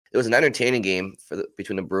it was an entertaining game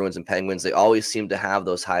between the Bruins and Penguins. They always seem to have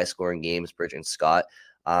those high-scoring games, Bridget and Scott.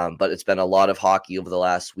 But it's been a lot of hockey over the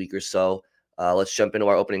last week or so. Let's jump into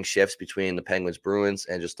our opening shifts between the Penguins, Bruins,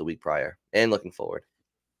 and just the week prior, and looking forward.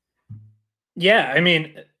 Yeah, I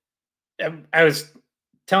mean, I was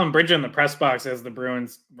telling Bridget in the press box as the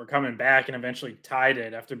Bruins were coming back and eventually tied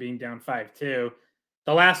it after being down 5-2.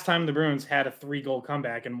 The last time the Bruins had a 3-goal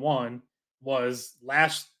comeback and won was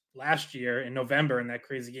last year in November in that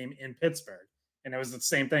crazy game in Pittsburgh. And it was the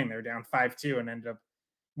same thing. They were down 5-2 and ended up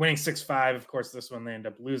winning 6-5. Of course, this one they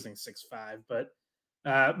ended up losing 6-5. But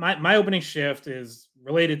my opening shift is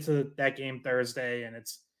related to that game Thursday, and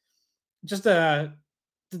it's just the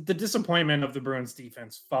disappointment of the Bruins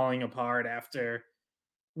defense falling apart after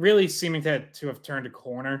really seeming to have turned a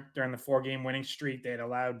corner during the 4-game winning streak. They had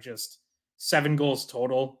allowed just 7 goals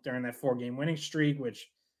total during that 4-game winning streak, which,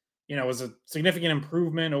 was a significant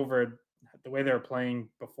improvement over the way they were playing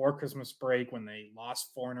before Christmas break when they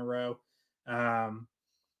lost 4 in a row.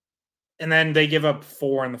 And then they give up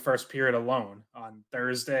 4 in the first period alone on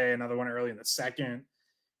Thursday, another one early in the second. And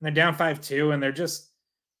they're down 5-2, and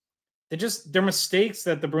they're mistakes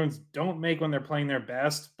that the Bruins don't make when they're playing their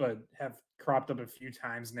best, but have cropped up a few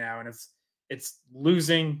times now. And it's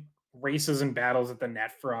losing races and battles at the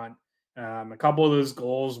net front. A couple of those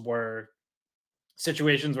goals were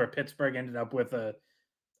situations where Pittsburgh ended up with a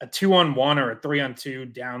 2-on-1 or a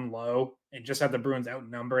 3-on-2 down low and just had the Bruins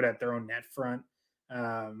outnumbered at their own net front.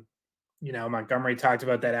 Montgomery talked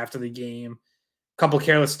about that after the game. A couple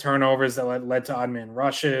careless turnovers that led to odd man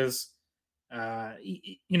rushes.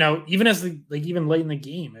 Even even late in the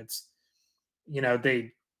game, it's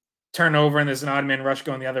they turn over and there's an odd man rush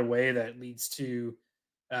going the other way that leads to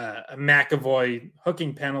a McAvoy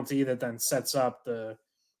hooking penalty that then sets up the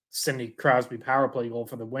Sidney Crosby power play goal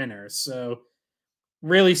for the winner. So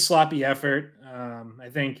really sloppy effort. I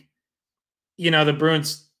think the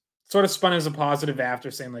Bruins sort of spun as a positive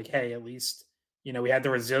after, saying like, hey, at least we had the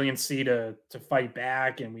resiliency to fight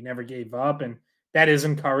back and we never gave up, and that is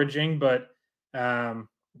encouraging. But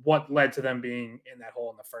what led to them being in that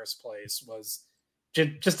hole in the first place was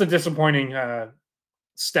just a disappointing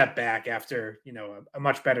step back after a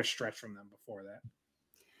much better stretch from them before that.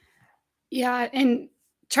 Yeah, and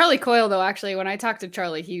Charlie Coyle, though, actually, when I talked to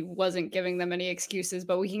Charlie, he wasn't giving them any excuses,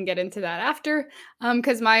 but we can get into that after,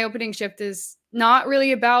 because my opening shift is not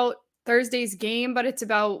really about Thursday's game, but it's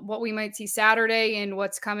about what we might see Saturday and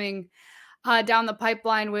what's coming down the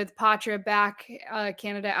pipeline with Patra back,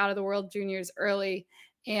 Canada out of the World Juniors early,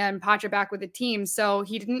 and Patra back with the team. So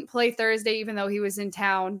he didn't play Thursday, even though he was in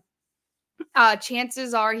town.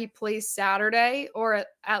 Chances are he plays Saturday, or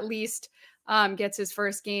at least gets his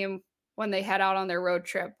first game when they head out on their road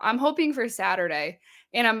trip. I'm hoping for Saturday.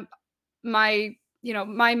 And my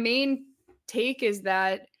main take is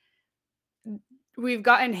that we've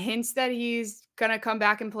gotten hints that he's going to come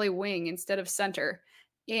back and play wing instead of center.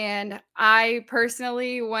 And I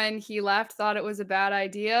personally, when he left, thought it was a bad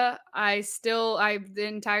idea. I've the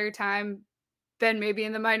entire time been maybe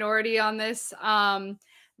in the minority on this,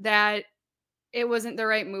 that it wasn't the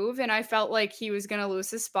right move. And I felt like he was going to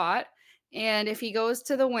lose his spot. And if he goes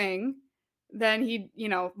to the wing, then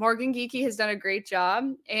Morgan Geekie has done a great job.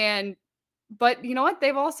 But you know what?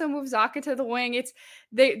 They've also moved Zaka to the wing.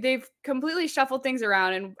 They've completely shuffled things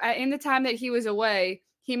around. And in the time that he was away,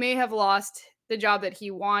 he may have lost the job that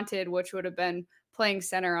he wanted, which would have been playing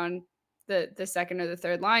center on the second or the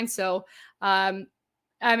third line. So I'm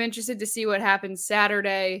interested to see what happens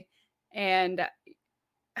Saturday. And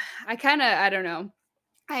I don't know.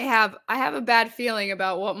 I have a bad feeling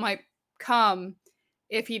about what might come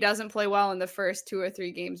if he doesn't play well in the first 2 or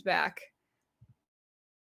 3 games back.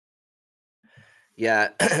 Yeah,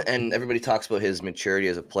 and everybody talks about his maturity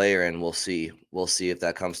as a player, and we'll see if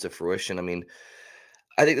that comes to fruition. I mean,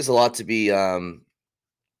 I think there's a lot to be there's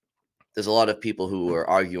a lot of people who are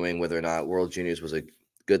arguing whether or not World Juniors was a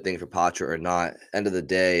good thing for Patra or not. End of the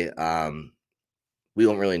day, we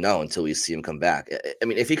won't really know until we see him come back. I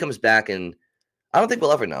mean, if he comes back, and I don't think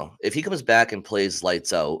we'll ever know. If he comes back and plays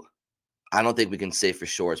lights out, I don't think we can say for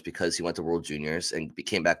sure it's because he went to World Juniors and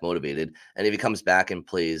came back motivated. And if he comes back and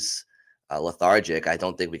plays lethargic, I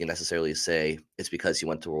don't think we can necessarily say it's because he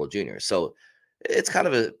went to World Juniors. So it's kind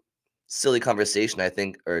of a silly conversation, I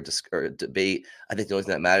think, or debate. I think the only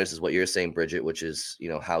thing that matters is what you're saying, Bridget, which is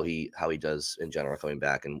how he does in general coming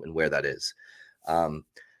back and where that is.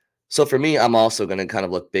 So for me, I'm also going to kind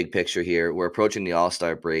of look big picture here. We're approaching the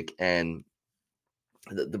All-Star break, and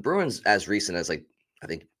the Bruins, as recent as I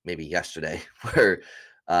think maybe yesterday, were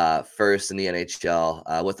first in the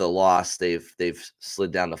NHL. With a loss, they've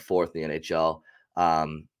slid down to fourth in the NHL.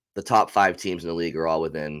 the top 5 teams in the league are all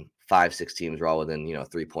within 5-6 teams are all within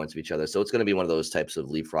 3 points of each other. So it's going to be one of those types of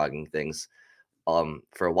leapfrogging things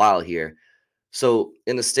for a while here. So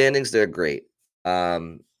in the standings, they're great.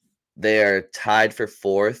 They're tied for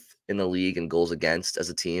 4th in the league in goals against as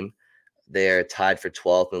a team. They're tied for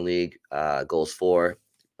 12th in the league, goals for.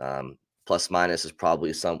 Plus minus is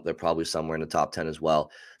probably they're probably somewhere in the top 10 as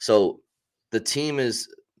well. So the team is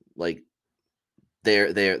like they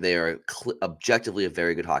are objectively a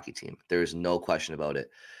very good hockey team. There is no question about it.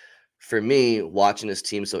 For me, watching this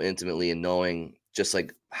team so intimately and knowing just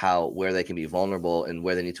like where they can be vulnerable and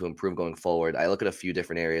where they need to improve going forward, I look at a few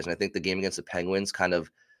different areas, and I think the game against the Penguins kind of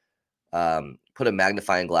put a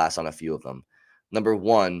magnifying glass on a few of them. Number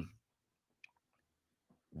one,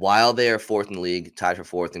 while they are 4th in the league, tied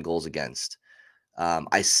for 4th in goals against,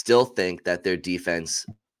 I still think that their defense.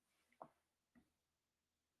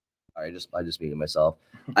 I just muted myself.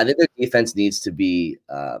 I think their defense needs to be.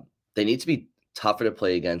 They need to be tougher to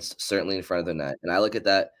play against, certainly in front of the net. And I look at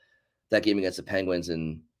that game against the Penguins,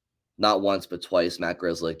 and not once but twice, Matt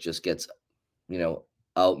Grzelcyk just gets,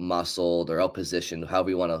 out muscled or out positioned, however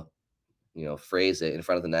you want to, phrase it, in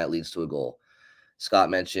front of the net, leads to a goal. Scott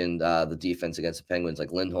mentioned the defense against the Penguins,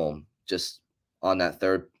 like Lindholm, just on that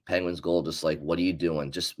third Penguins goal, just like, what are you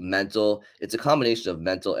doing? Just mental. It's a combination of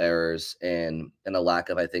mental errors and a lack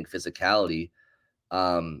of, I think, physicality.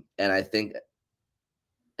 And I think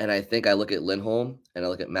I look at Lindholm and I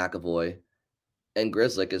look at McAvoy and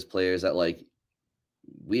Grzelcyk as players that like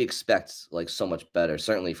we expect like so much better,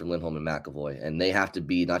 certainly from Lindholm and McAvoy, and they have to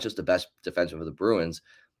be not just the best defenseman for the Bruins,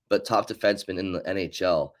 but top defenseman in the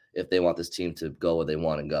NHL if they want this team to go where they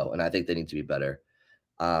want to go. And I think they need to be better.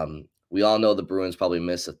 We all know the Bruins probably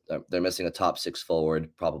they're missing a top 6 forward,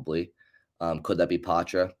 probably. Could that be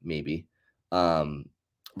Patra? Maybe. But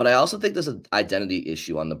I also think there's an identity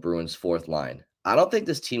issue on the Bruins' 4th line. I don't think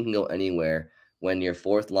this team can go anywhere when your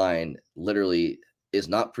 4th line literally is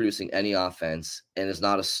not producing any offense and is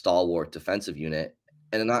not a stalwart defensive unit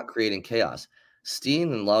and they're not creating chaos.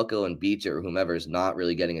 Steen and Lauko and Beecher or whomever is not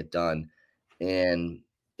really getting it done. And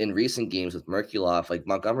in recent games with Merkulov, like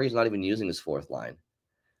Montgomery's not even using his 4th line.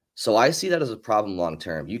 So I see that as a problem long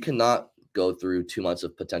term. You cannot go through 2 months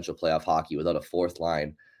of potential playoff hockey without a 4th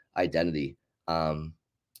line identity.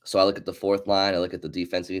 So I look at the 4th line, I look at the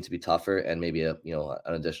defense, it needs to be tougher, and maybe an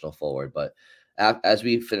additional forward. But as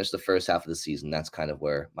we finish the first half of the season, that's kind of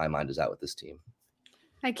where my mind is at with this team.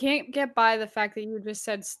 I can't get by the fact that you just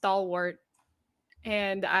said stalwart,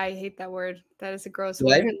 and I hate that word. That is a gross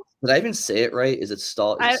word. Did I even say it right? Is it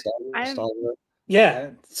stalwart? Yeah,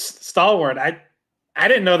 stalwart. I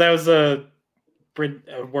didn't know that was a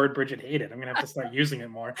word Bridget hated. I'm gonna have to start using it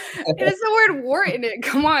more. It has the word wart in it.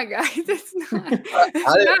 Come on, guys. It's not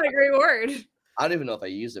a great word. I don't even know if I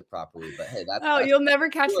used it properly, but hey, you'll never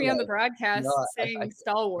catch me on the broadcast saying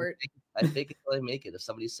stalwart. I fake it till I make it. If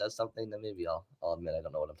somebody says something, then maybe I'll admit I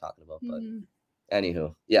don't know what I'm talking about. But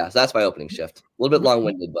anywho, yeah, so that's my opening shift. A little bit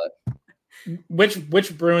long-winded, but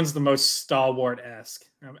which Bruins the most stalwart-esque?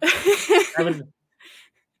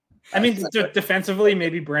 I mean, defensively,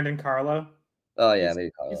 maybe Brendan Carlo. Oh yeah, maybe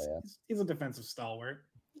Carlo. He's a defensive stalwart.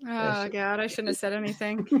 Oh God, I shouldn't have said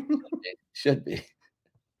anything. Should be.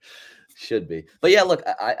 But yeah, look,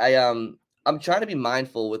 I'm trying to be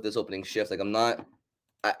mindful with this opening shift. Like I'm not.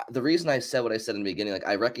 The reason I said what I said in the beginning, like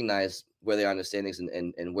I recognize where they are in the standings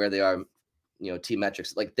and where they are, team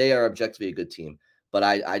metrics. Like they are objectively a good team, but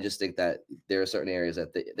I just think that there are certain areas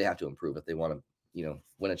that they have to improve if they want to,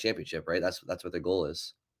 win a championship. Right? That's what their goal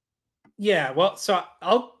is. Yeah, well, so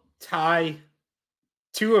I'll tie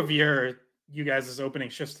 2 of you guys' opening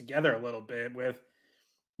shifts together a little bit with,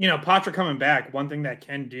 Patra coming back. One thing that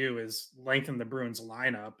can do is lengthen the Bruins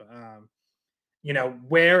lineup.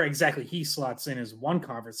 Where exactly he slots in is one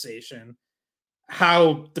conversation.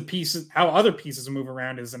 How other pieces move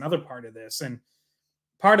around is another part of this. And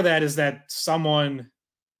part of that is that someone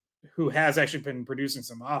who has actually been producing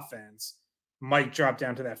some offense might drop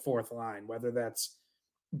down to that 4th line, whether that's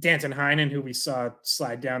Danton Heinen, who we saw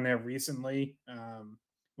slide down there recently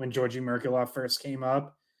when Georgi Merkulov first came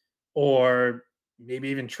up, or maybe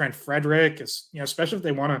even Trent Frederick, especially if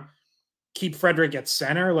they want to keep Frederick at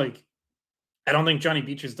center. Like, I don't think Johnny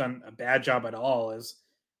Beach has done a bad job at all as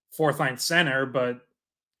 4th line center, but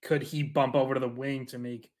could he bump over to the wing to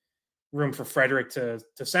make room for Frederick to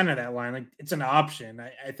center that line? Like, it's an option.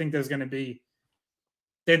 I think there's going to be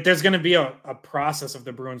a process of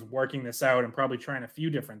the Bruins working this out and probably trying a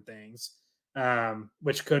few different things,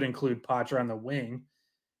 which could include Patra on the wing.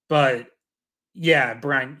 But yeah,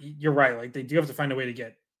 Brian, you're right. Like they do have to find a way to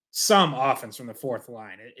get some offense from the 4th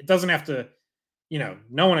line. It doesn't have to,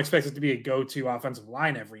 no one expects it to be a go-to offensive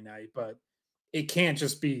line every night, but it can't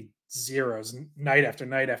just be zeros night after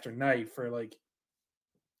night after night for like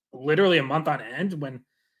literally a month on end.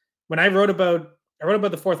 When I wrote about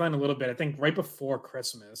the fourth line a little bit, I think right before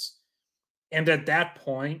Christmas, and at that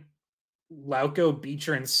point, Lauko,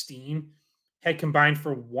 Beecher, and Steen had combined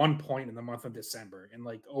for 1 point in the month of December in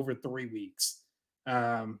like over 3 weeks.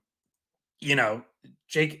 Um, you know,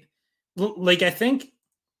 Jake, like I think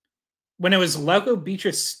when it was Lauko,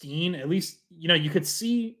 Beecher, Steen, at least you could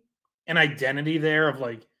see an identity there of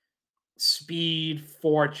like speed,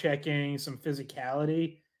 forechecking, some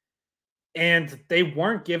physicality, and they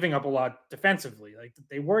weren't giving up a lot defensively. Like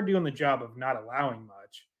they were doing the job of not allowing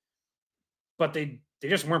much, but they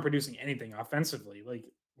just weren't producing anything offensively. Like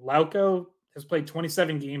Lauko has played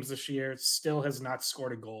 27 games this year, still has not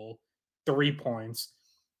scored a goal, 3 points.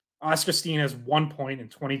 Oscar Steen has 1 point in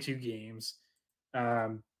 22 games.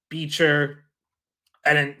 Beecher,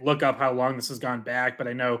 I didn't look up how long this has gone back, but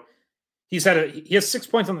I know he has 6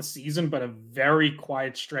 points on the season, but a very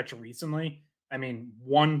quiet stretch recently. I mean,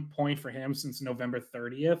 1 point for him since November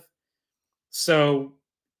 30th. So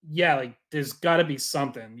yeah, like there's got to be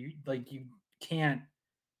something. Can't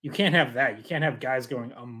you can't have that. You can't have guys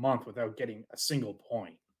going a month without getting a single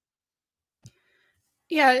point.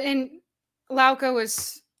 Yeah, and Lauka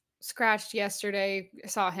was scratched yesterday. I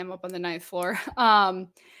saw him up on the ninth floor.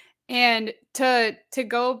 And to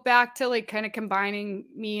go back to like kind of combining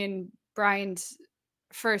me and Brian's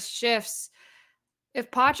first shifts, if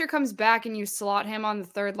Potcher comes back and you slot him on the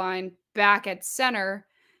third line back at center,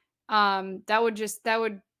 that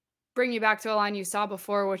would bring you back to a line you saw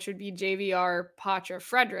before, which would be JVR, Potcher,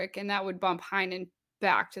 Frederick, and that would bump Heinen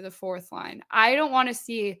back to the fourth line. I don't want to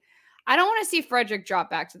see Frederick drop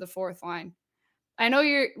back to the fourth line. I know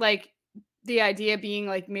you're like the idea being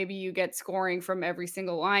like maybe you get scoring from every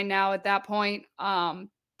single line now at that point.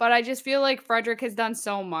 But I just feel like Frederick has done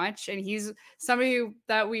so much, and he's somebody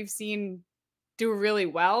that we've seen do really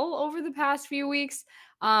well over the past few weeks.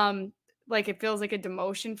 Like it feels like a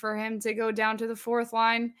demotion for him to go down to the fourth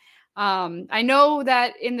line. I know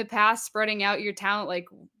that in the past, spreading out your talent, like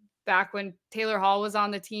back when Taylor Hall was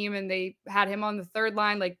on the team and they had him on the third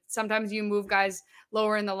line, like sometimes you move guys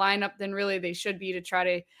lower in the lineup than really they should be to try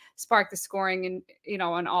to spark the scoring and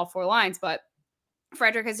on all four lines. But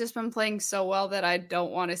Frederick has just been playing so well that I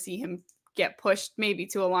don't want to see him get pushed maybe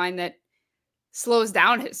to a line that slows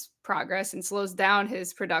down his progress and slows down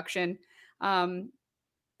his production. And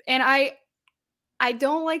I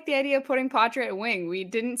don't like the idea of putting Patra at wing. We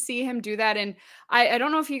didn't see him do that. And I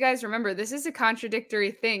don't know if you guys remember, this is a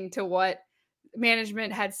contradictory thing to what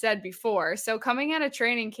management had said before. So coming out of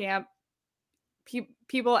training camp,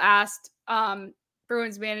 people asked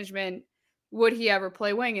Bruins management, would he ever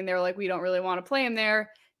play wing? And they're like, we don't really want to play him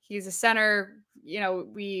there. He's a center.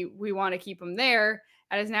 We want to keep him there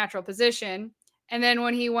at his natural position. And then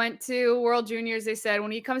when he went to World Juniors, they said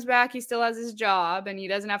when he comes back, he still has his job and he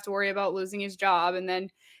doesn't have to worry about losing his job. And then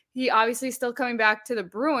he obviously still coming back to the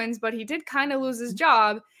Bruins, but he did kind of lose his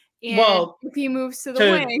job. And if he moves to the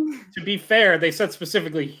wing. To be fair, they said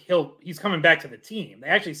specifically he's coming back to the team. They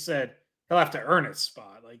actually said he'll have to earn his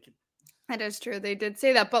spot. Like that is true. They did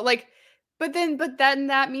say that. But then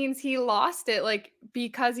that means he lost it, like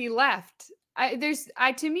because he left.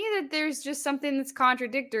 To me that there's just something that's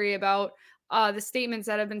contradictory about the statements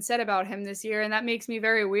that have been said about him this year. And that makes me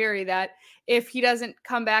very weary that if he doesn't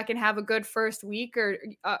come back and have a good first week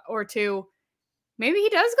or two, maybe he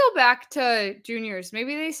does go back to juniors.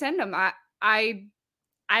 Maybe they send him. I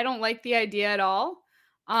don't like the idea at all.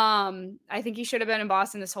 I think he should have been in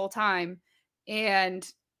Boston this whole time. And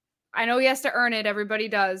I know he has to earn it. Everybody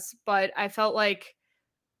does. But I felt like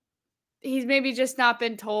he's maybe just not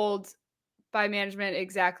been told by management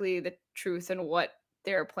exactly the truth and what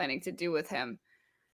they're planning to do with him.